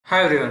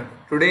Hi everyone.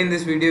 Today in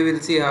this video we'll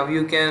see how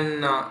you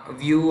can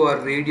view or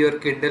read your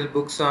Kindle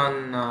books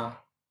on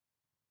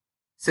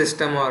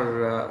system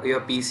or your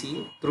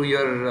PC through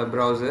your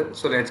browser.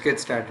 So let's get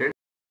started.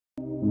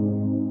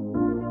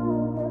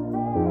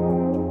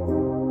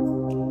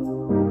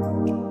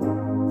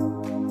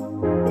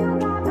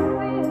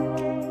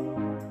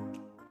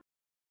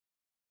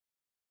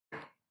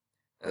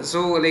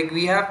 So like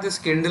we have this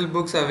Kindle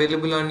books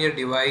available on your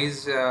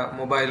device,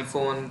 mobile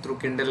phone through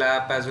Kindle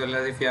app, as well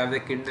as if you have the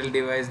Kindle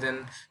device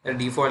then the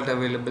default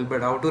available.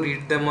 But how to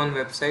read them on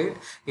website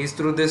is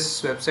through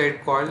this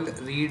website called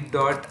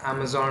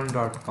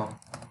read.amazon.com.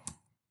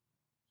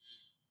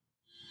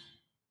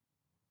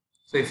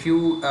 So if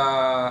you,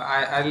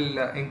 I'll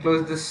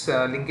enclose this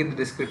link in the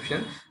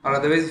description, or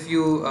otherwise if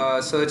you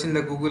search in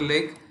the Google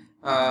like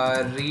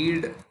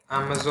read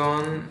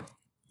Amazon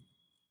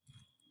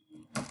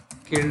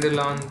Kindle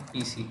on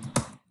PC,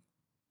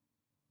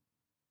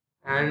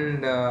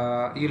 and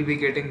you'll be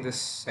getting this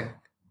site.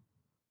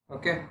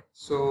 Okay,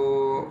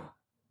 so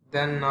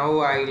then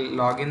now I'll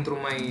log in through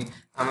my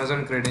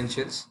Amazon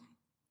credentials,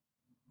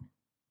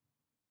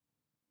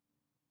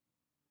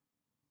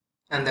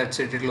 and that's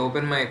it. It'll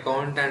open my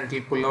account and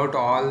it'll pull out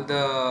all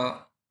the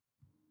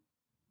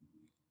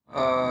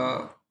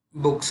uh,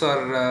 books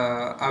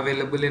are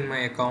available in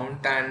my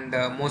account, and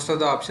most of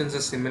the options are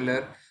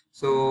similar.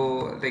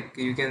 So like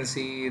you can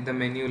see the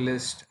menu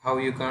list, how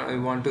you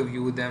want to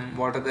view them,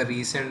 what are the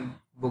recent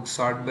books,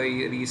 sort by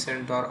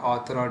recent or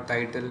author or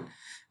title,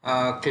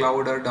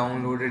 cloud or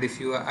downloaded. If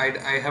you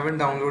I haven't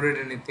downloaded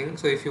anything,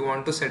 so if you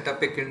want to set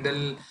up a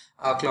Kindle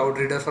cloud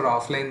reader for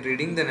offline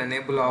reading, then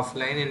enable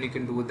offline and you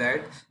can do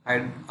that. I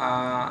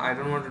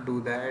don't want to do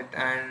that,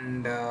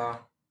 and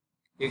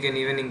you can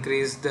even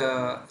increase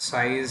the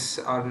size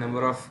or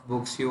number of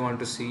books you want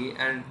to see,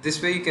 and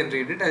this way you can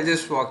read it. I'll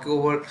just walk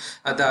over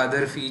the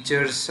other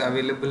features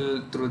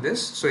available through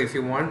this. So if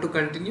you want to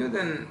continue,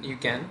 then you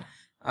can.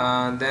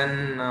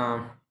 Then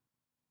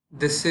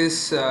This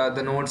is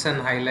the notes and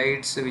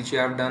highlights which you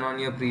have done on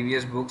your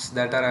previous books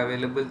that are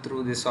available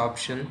through this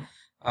option,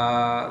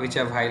 which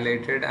I've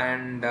highlighted,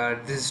 and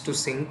this is to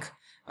sync.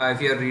 If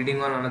you are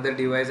reading on another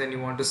device and you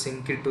want to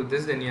sync it to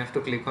this, then you have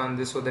to click on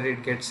this so that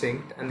it gets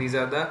synced. And these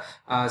are the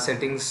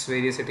settings,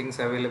 various settings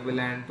available,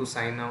 and to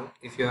sign out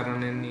if you are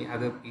on any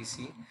other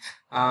PC.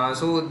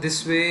 So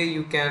this way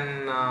you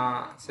can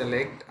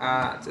select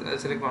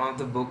one of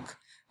the book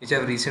which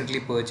I've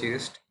recently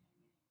purchased,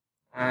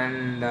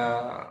 and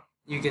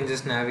you can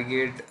just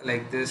navigate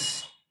like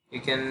this.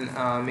 You can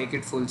make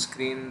it full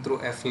screen through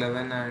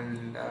F11,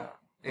 and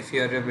if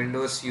you are a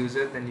Windows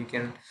user, then you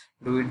can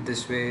do it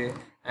this way,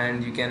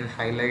 and you can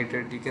highlight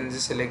it. You can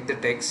just select the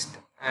text,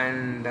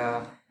 and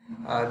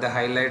the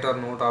highlight or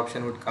note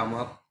option would come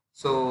up.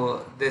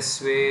 So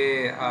this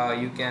way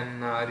you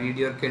can read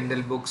your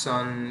Kindle books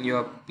on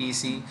your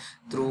PC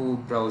through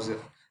browser.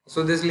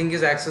 So this link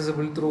is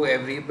accessible through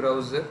every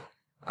browser.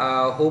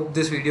 Hope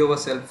this video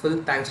was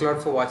helpful. Thanks a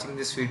lot for watching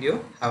this video.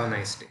 Have a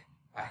nice day.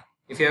 Bye.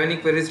 If you have any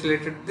queries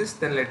related to this,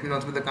 then let me know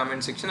through the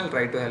comment section. I'll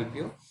try to help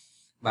you.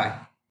 Bye.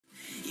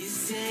 You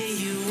say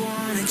you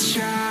wanna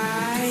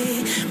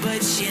try,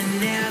 but you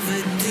never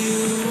do.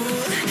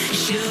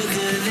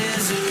 Sugar,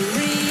 there's a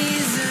reason.